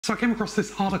So I came across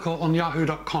this article on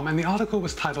yahoo.com, and the article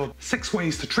was titled 6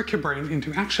 Ways to Trick Your Brain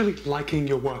into Actually Liking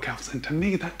Your Workouts. And to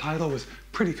me, that title was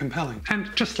pretty compelling.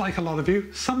 And just like a lot of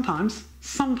you, sometimes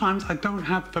I don't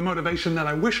have the motivation that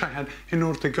I wish I had in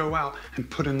order to go out and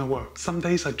put in the work. Some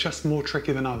days are just more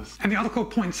tricky than others. And the article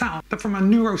points out that from a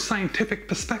neuroscientific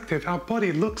perspective, our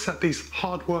body looks at these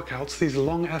hard workouts, these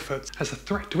long efforts, as a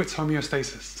threat to its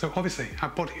homeostasis. So obviously, our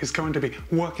body is going to be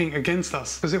working against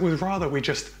us because it would rather we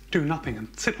just do nothing and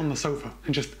sit on the sofa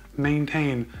and just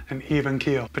maintain an even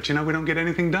keel. But you know, we don't get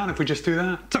anything done if we just do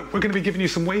that. So we're going to be giving you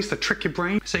some ways to trick your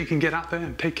brain so you can get out there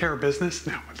and take care of business.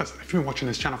 Now, listen, if you've been watching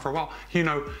this channel for a while, you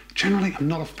know, generally I'm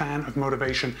not a fan of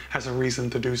motivation as a reason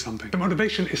to do something. The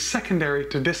motivation is secondary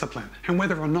to discipline. And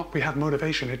whether or not we have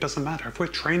motivation, it doesn't matter. If we're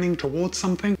training towards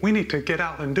something, we need to get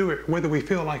out and do it, whether we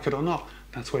feel like it or not.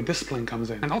 That's where discipline comes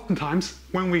in. And oftentimes,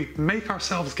 when we make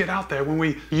ourselves get out there, when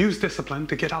we use discipline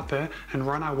to get out there and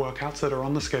run our workouts that are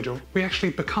on the schedule, we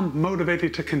actually become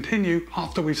motivated to continue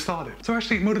after we've started. So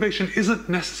actually, motivation isn't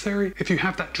necessary if you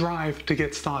have that drive to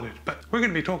get started. But we're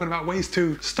going to be talking about ways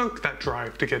to stoke that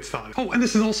drive to get started. Oh, and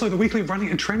this is also the weekly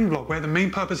running and training vlog, where the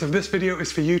main purpose of this video is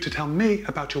for you to tell me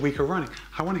about your week of running.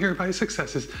 I want to hear about your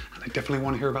successes, and I definitely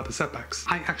want to hear about the setbacks.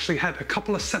 I actually had a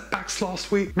couple of setbacks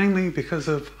last week, mainly because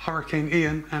of Hurricane Ian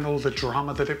and all the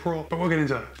drama that it brought, but we'll get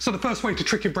into that. So the first way to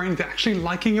trick your brain into actually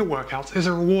liking your workouts is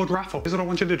a reward raffle. Here's what I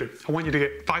want you to do. I want you to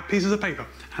get 5 pieces of paper,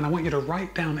 and I want you to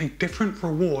write down a different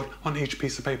reward on each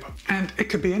piece of paper. And it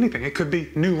could be anything. It could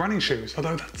be new running shoes,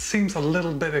 although that seems a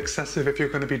little bit excessive if you're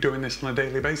going to be doing this on a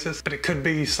daily basis. But it could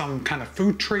be some kind of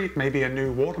food treat, maybe a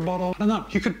new water bottle. I don't know.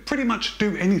 You could pretty much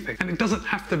do anything, and it doesn't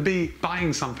have to be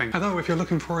buying something. Although if you're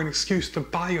looking for an excuse to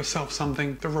buy yourself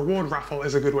something, the reward raffle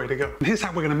is a good way to go. And here's how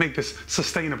we're going to make this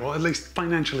sustainable, at least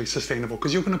financially sustainable,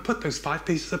 because you're going to put those 5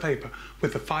 pieces of paper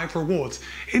with the 5 rewards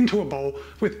into a bowl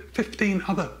with 15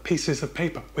 other pieces of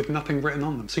paper with nothing written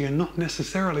on them. So you're not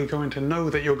necessarily going to know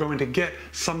that you're going to get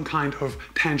some kind of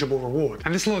tangible reward.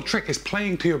 And this little trick is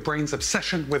playing to your brain's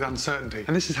obsession with uncertainty.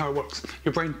 And this is how it works.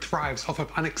 Your brain thrives off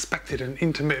of unexpected and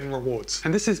intermittent rewards.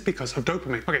 And this is because of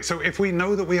dopamine. Okay, so if we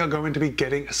know that we are going to be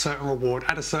getting a certain reward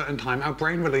at a certain time, our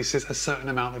brain releases a certain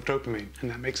amount of dopamine, and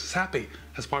that makes us happy.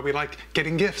 That's why we like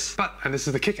getting gifts. But, and this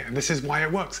is the kicker, and this is why it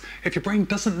works, if your brain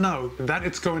doesn't know that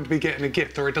it's going to be getting a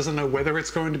gift, or it doesn't know whether it's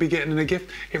going to be getting a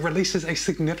gift, it releases a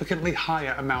significantly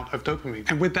higher amount of dopamine.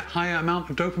 And with that higher amount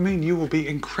of dopamine, you will be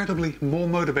incredibly more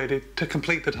motivated to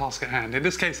complete the task at hand. In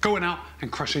this case, going out and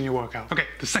crushing your workout. Okay,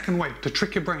 the second way to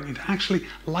trick your brain into actually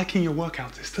liking your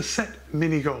workouts is to set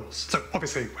mini goals. So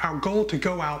obviously, our goal to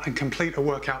go out and complete a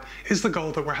workout is the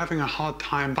goal that we're having a hard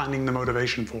time finding the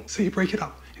motivation for. So you break it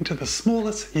up into the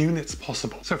smallest units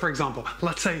possible. So for example,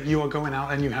 let's say you are going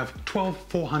out and you have 12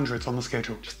 400s on the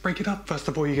schedule. Just break it up. First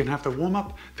of all, you're gonna have the warm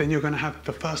up, then you're gonna have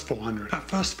the first 400. That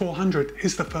first 400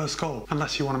 is the first goal,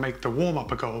 unless you wanna make the warm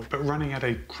up a goal, but running at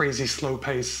a crazy slow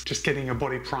pace, just getting your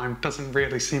body primed doesn't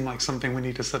really seem like something we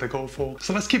need to set a goal for.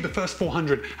 So let's keep the first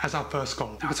 400 as our first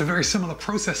goal. Now it's a very similar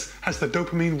process as the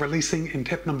dopamine releasing in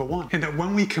tip number 1, in that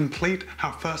when we complete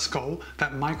our first goal,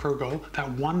 that micro goal, that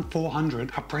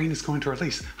 1/400, our brain is going to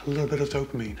release a little bit of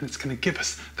dopamine, and it's going to give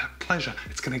us that pleasure.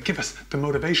 It's going to give us the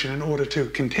motivation in order to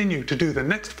continue to do the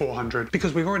next 400,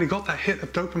 because we've already got that hit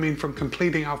of dopamine from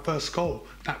completing our first goal,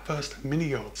 that first mini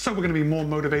goal. So we're going to be more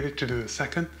motivated to do the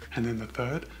second, and then the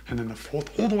third, and then the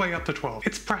fourth, all the way up to 12.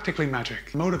 It's practically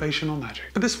magic, motivational magic.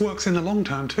 But this works in the long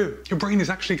term too. Your brain is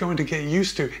actually going to get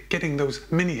used to getting those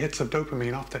mini hits of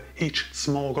dopamine after each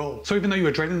small goal. So even though you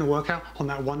were dreading the workout on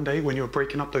that one day when you were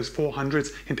breaking up those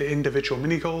 400s into individual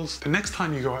mini goals, the next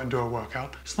time you go out and do a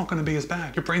workout, it's not going to be as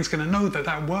bad. Your brain's going to know that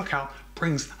that workout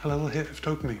brings a little hit of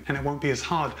dopamine, and it won't be as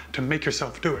hard to make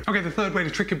yourself do it. Okay, the third way to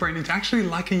trick your brain into actually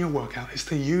liking your workout is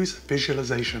to use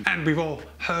visualization. And we've all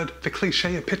heard the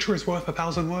cliche, a picture is worth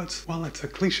 1,000 words. Well, it's a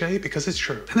cliche because it's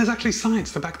true. And there's actually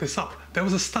science to back this up. There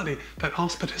was a study that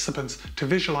asked participants to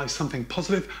visualize something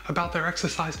positive about their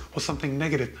exercise or something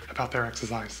negative about their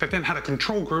exercise. They then had a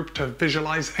control group to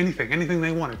visualize anything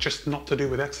they wanted, just not to do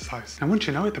with exercise. And wouldn't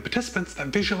you know it, the participants that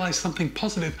visualized something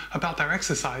positive about their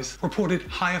exercise reported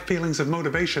higher feelings of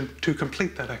motivation to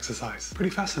complete that exercise.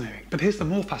 Pretty fascinating. But here's the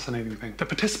more fascinating thing. The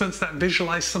participants that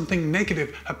visualized something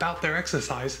negative about their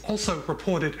exercise also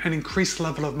reported an increased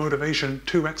level of motivation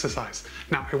to exercise.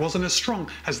 Now, it wasn't as strong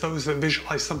as those that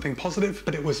visualized something positive,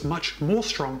 but it was much more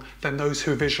strong than those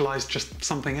who visualized just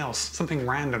something else, something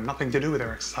random, nothing to do with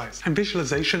their exercise. And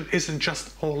visualization isn't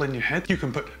just all in your head. You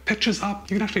can put pictures up,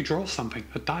 you can actually draw something,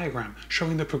 a diagram,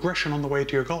 showing the progression on the way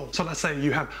to your goal. So let's say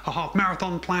you have a half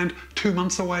marathon planned 2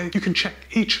 months away. You can check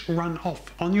each run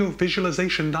off on your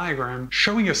visualization diagram,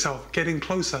 showing yourself getting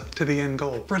closer to the end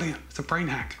goal. Brilliant. It's a brain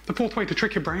hack. The fourth way to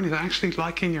trick your brain into actually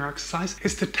liking your exercise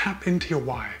is to tap into your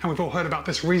why. And we've all heard about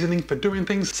this reasoning for doing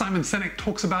things. Simon Sinek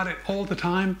talks about it all the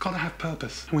time. Gotta have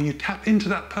purpose. And when you tap into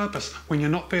that purpose, when you're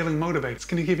not feeling motivated, it's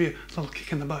gonna give you a little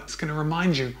kick in the butt. It's gonna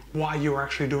remind you why you are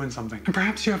actually doing something. And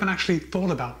perhaps you haven't actually thought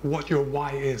about what your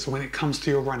why is when it comes to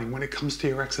your running, when it comes to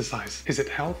your exercise. Is it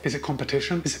health? Is it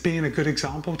competition? Is it being a good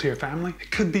example to your family?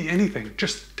 It could be anything.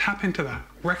 Just tap into that.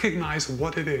 Recognize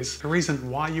what it is, the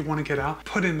reason why you want to get out,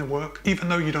 put in the work, even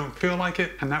though you don't feel like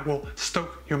it, and that will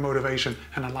stoke your motivation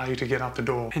and allow you to get out the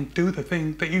door and do the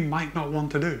thing that you might not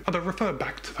want to do. Although refer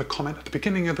back to the comment at the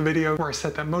beginning of the video where I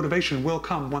said that motivation will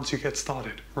come once you get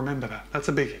started. Remember that. That's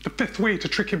a biggie. The fifth way to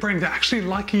trick your brain into actually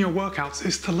liking your workouts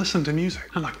is to listen to music.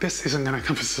 And like, this isn't going to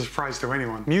come as a surprise to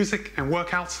anyone. Music and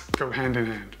workouts go hand in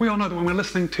hand. We all know that when we're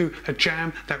listening to a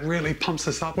jam that really pumps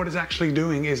us up, what it's actually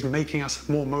doing is making us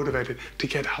more motivated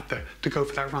to get out there, to go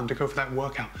for that run, to go for that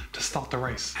workout, to start the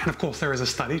race. And of course there is a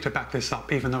study to back this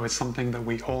up, even though it's something that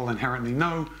we all inherently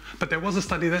know, but there was a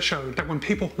study that showed that when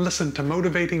people listened to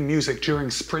motivating music during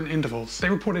sprint intervals, they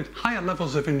reported higher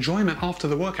levels of enjoyment after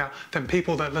the workout than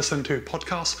people that listen to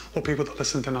podcasts or people that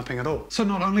listen to nothing at all. So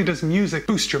not only does music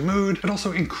boost your mood, it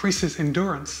also increases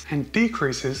endurance and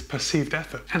decreases perceived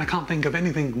effort. And I can't think of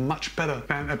anything much better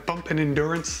than a bump in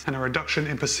endurance and a reduction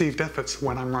in perceived efforts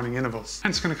when I'm running intervals.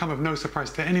 And it's going to come of no surprise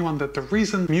to anyone that the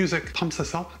reason music pumps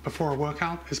us up before a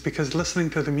workout is because listening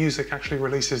to the music actually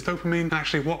releases dopamine. And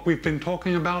actually what we've been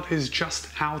talking about is just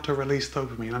how to release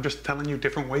dopamine. I'm just telling you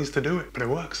different ways to do it, but it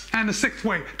works. And the sixth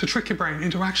way to trick your brain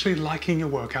into actually liking your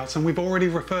workouts, and we've already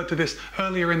referred to this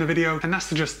earlier in the video, and that's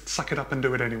to just suck it up and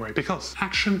do it anyway, because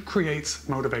action creates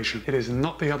motivation. It is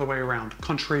not the other way around,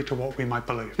 contrary to what we might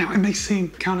believe. Now, it may seem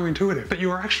counterintuitive, but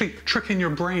you are actually tricking your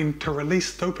brain to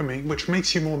release dopamine, which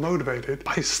makes you more motivated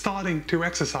by starting to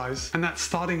exercise, and that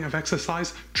starting of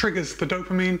exercise triggers the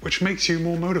dopamine, which makes you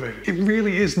more motivated. It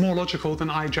really is more logical than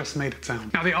I just made it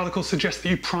sound. Now, the article suggests that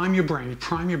you prime your brain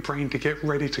to get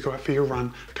ready to go out for your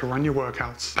run, to run your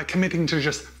workouts, by committing to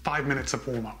just 5 minutes of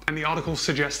warm-up. And the article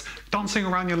suggests dancing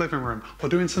around your living room or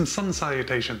doing some sun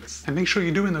salutations, and make sure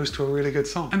you're doing those to a really good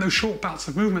song. And those short bouts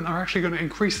of movement are actually going to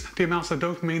increase the amounts of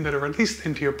dopamine that are released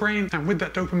into your brain, and with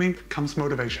that dopamine comes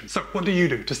motivation. So what do you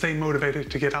do to stay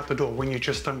motivated to get out the door when you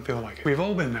just don't feel like it? We've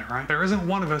all been there, right? There isn't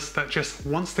one of us that just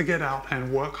wants to get out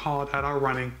and work hard at our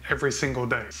running every single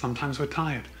day. Sometimes we're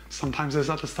tired. Sometimes there's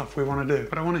other stuff we want to do,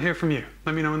 but I want to hear from you.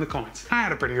 Let me know in the comments. I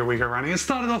had a pretty good week of running. It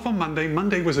started off on Monday.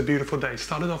 Monday was a beautiful day.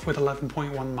 Started off with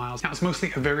 11.1 miles. Now, it's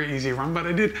mostly a very easy run, but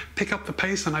I did pick up the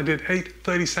pace and I did 8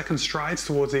 30-second strides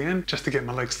towards the end just to get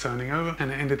my legs turning over, and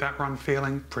I ended that run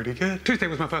feeling pretty good. Tuesday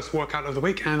was my first workout of the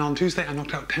week, and on Tuesday I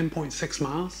knocked out 10.6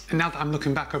 miles. And now that I'm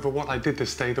looking back over what I did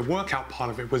this day, the workout part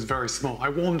of it was very small. I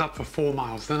warmed up for 4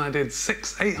 miles, then I did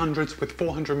 6 800s with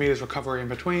 400 meters recovery in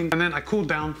between, and then I cooled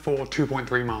down for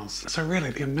 2.3 miles. So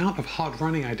really, the amount of hard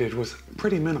running I did was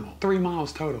pretty minimal, 3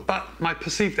 miles total. But my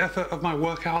perceived effort of my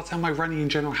workouts and my running in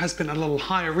general has been a little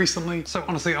higher recently, so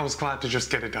honestly I was glad to just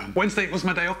get it done. Wednesday was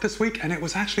my day off this week, and it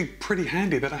was actually pretty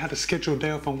handy that I had a scheduled day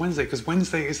off on Wednesday, because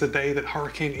Wednesday is the day that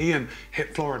Hurricane Ian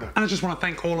hit Florida. And I just want to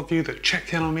thank all of you that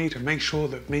checked in on me to make sure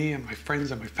that me and my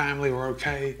friends and my family were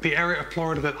okay. The area of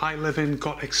Florida that I live in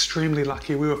got extremely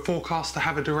lucky. We were forecast to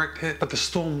have a direct hit, but the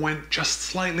storm went just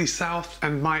slightly south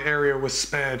and my area was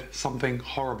spared something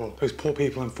horrible. Those poor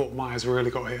people in Fort Myers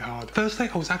really got hit hard. Thursday,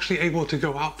 I was actually able to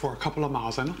go out for a couple of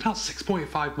miles. I knocked out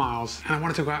 6.5 miles, and I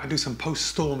wanted to go out and do some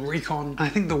post-storm recon. And I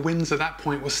think the winds at that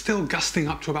point were still gusting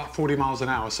up to about 40 miles an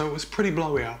hour, so it was pretty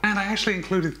blowy out. And I actually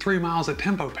included 3 miles at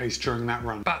tempo pace during that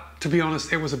run. But to be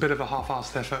honest, it was a bit of a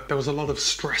half-assed effort. There was a lot of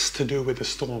stress to do with the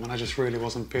storm, and I just really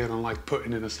wasn't feeling like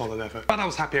putting in a solid effort. But I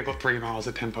was happy I got 3 miles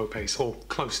at tempo pace, or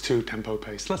close to tempo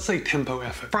pace. Let's say tempo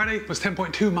effort. Friday was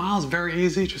 10.2 miles, very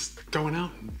easy, just going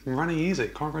out and running easy.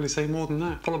 Can't really say more than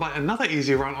that. Followed by another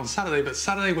easy run on Saturday, but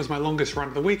Saturday was my longest run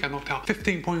of the week. I knocked out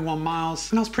 15.1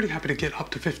 miles, and I was pretty happy to get up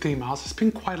to 15 miles. It's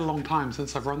been quite a long time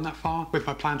since I've run that far with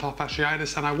my plantar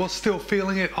fasciitis, and I was still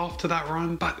feeling it after that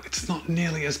run, but it's not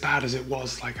nearly as bad as it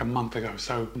was like a month ago.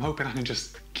 So I'm hoping I can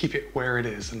just keep it where it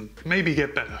is and maybe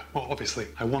get better. Well, obviously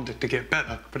I want it to get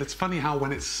better, but it's funny how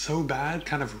when it's so bad,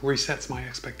 kind of resets my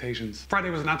expectations. Friday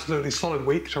was an absolutely solid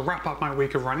week. To wrap up my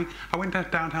week of running, I went to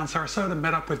downtown Sarasota,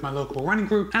 met up with my local running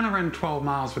group, and I ran 12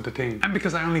 miles with the team. And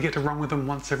because I only get to run with them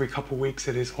once every couple weeks,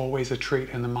 it is always a treat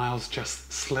and the miles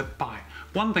just slip by.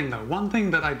 One thing though, one thing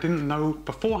that I didn't know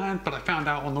beforehand, but I found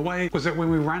out on the way, was that when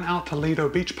we ran out to Lido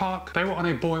Beach Park, they were on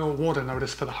a boil water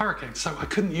notice for the hurricane, so I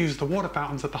couldn't use the water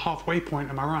fountains at the halfway point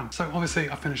of my run. So obviously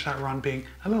I finished that run being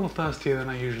a little thirstier than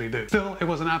I usually do. Still, it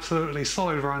was an absolutely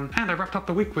solid run, and I wrapped up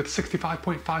the week with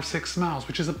 65.56 miles,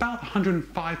 which is about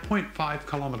 105.5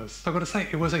 kilometers. So I've got to say,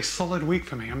 it was a solid week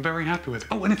for me. I'm very happy with it.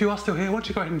 Oh, and if you are still here, why don't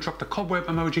you go ahead and drop the cobweb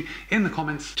emoji in the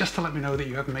comments just to let me know that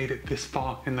you have made it this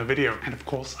far in the video. And of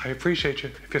course, I appreciate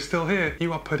you. If you're still here,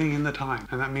 you are putting in the time,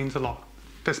 and that means a lot.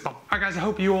 Fist bump. Alright guys, I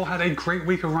hope you all had a great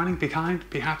week of running. Be kind,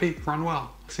 be happy, run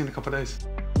well. I'll see you in a couple of days.